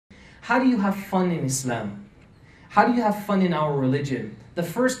How do you have fun in Islam? How do you have fun in our religion? The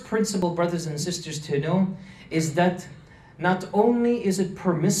first principle, brothers and sisters, to know is that not only is it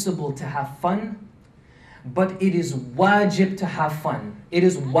permissible to have fun, but it is wajib to have fun. It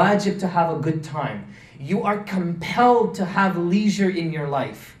is wajib to have a good time. You are compelled to have leisure in your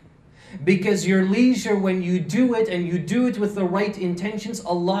life. Because your leisure, when you do it and you do it with the right intentions,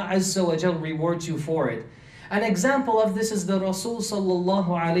 Allah Azza wa Jal rewards you for it. An example of this is the Rasul Sallallahu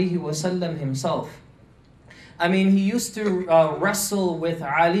Alaihi Wasallam himself. I mean, he used to wrestle with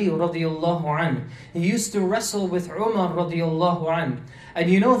Ali radiallahu anh. He used to wrestle with Umar radiallahu anh. And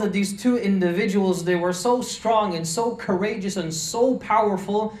you know that these two individuals, they were so strong and so courageous and so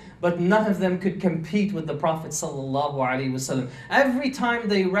powerful, but none of them could compete with the Prophet sallallahu alaihi wasallam. Every time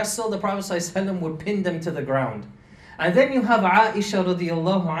they wrestled, the Prophet sallallahu alaihi wasallam would pin them to the ground. And then you have Aisha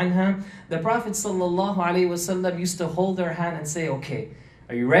radiallahu anha. The Prophet sallallahu alaihi wasallam used to hold her hand and say, okay,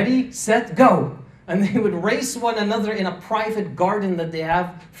 are you ready? Set, go. And they would race one another in a private garden that they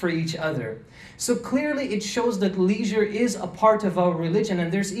have for each other. So clearly it shows that leisure is a part of our religion.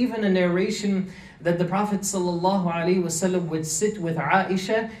 And there's even a narration that the Prophet ﷺ would sit with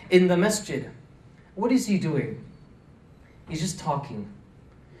Aisha in the masjid. What is he doing? He's just talking.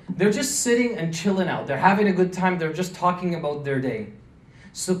 They're just sitting and chilling out. They're having a good time. They're just talking about their day.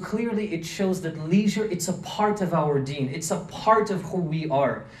 So clearly it shows that leisure, it's a part of our deen. It's a part of who we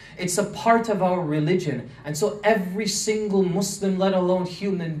are. It's a part of our religion. And so every single Muslim, let alone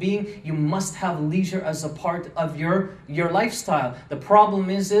human being, you must have leisure as a part of your lifestyle. The problem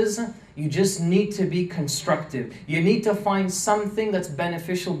is you just need to be constructive. You need to find something that's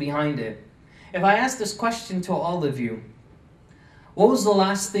beneficial behind it. If I ask this question to all of you, what was the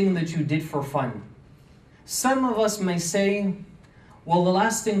last thing that you did for fun? Some of us may say, well, the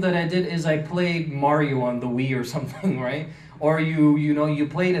last thing that I did is I played Mario on the Wii or something, right? Or you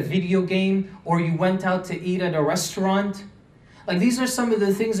played a video game, or you went out to eat at a restaurant. Like, these are some of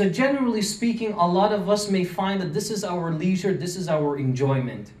the things that, generally speaking, a lot of us may find that this is our leisure, this is our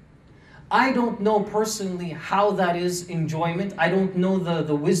enjoyment. I don't know personally how that is enjoyment. I don't know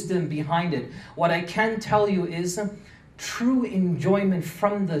the wisdom behind it. What I can tell you is true enjoyment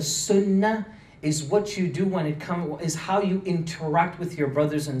from the Sunnah is what you do when it comes, is how you interact with your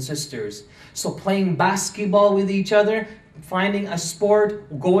brothers and sisters. So playing basketball with each other, finding a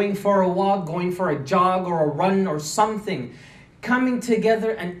sport, going for a walk, going for a jog or a run or something. Coming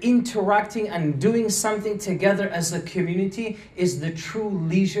together and interacting and doing something together as a community is the true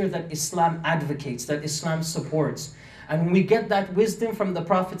leisure that Islam advocates, that Islam supports. And we get that wisdom from the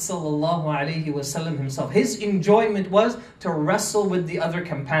Prophet ﷺ himself. His enjoyment was to wrestle with the other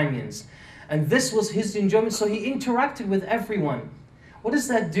companions. And this was his enjoyment, so he interacted with everyone. What does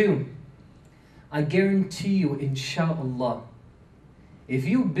that do? I guarantee you, inshallah, if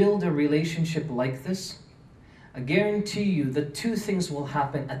you build a relationship like this, I guarantee you that two things will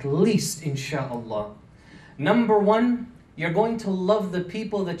happen, at least, inshallah. Number one, you're going to love the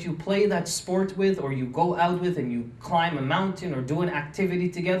people that you play that sport with, or you go out with and you climb a mountain or do an activity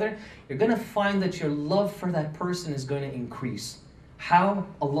together. You're going to find that your love for that person is going to increase. How?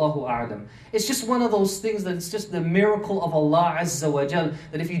 Allahu A'lam. It's just one of those things that it's just the miracle of Allah Azza wa Jal,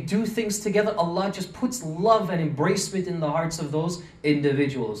 that if you do things together, Allah just puts love and embracement in the hearts of those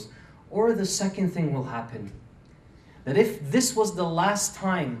individuals. Or the second thing will happen, that if this was the last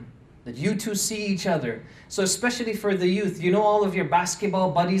time that you two see each other, so especially for the youth, you know all of your basketball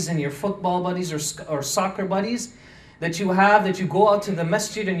buddies and your football buddies or soccer buddies that you have, that you go out to the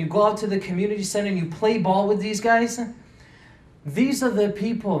masjid and you go out to the community center and you play ball with these guys. These are the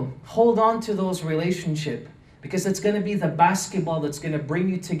people, hold on to those relationships, because it's going to be the basketball that's going to bring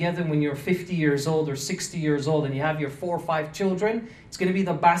you together when you're 50 years old or 60 years old and you have your 4 or 5 children. It's going to be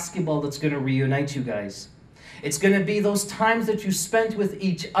the basketball that's going to reunite you guys. It's going to be those times that you spent with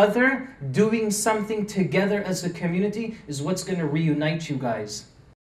each other, doing something together as a community is what's going to reunite you guys.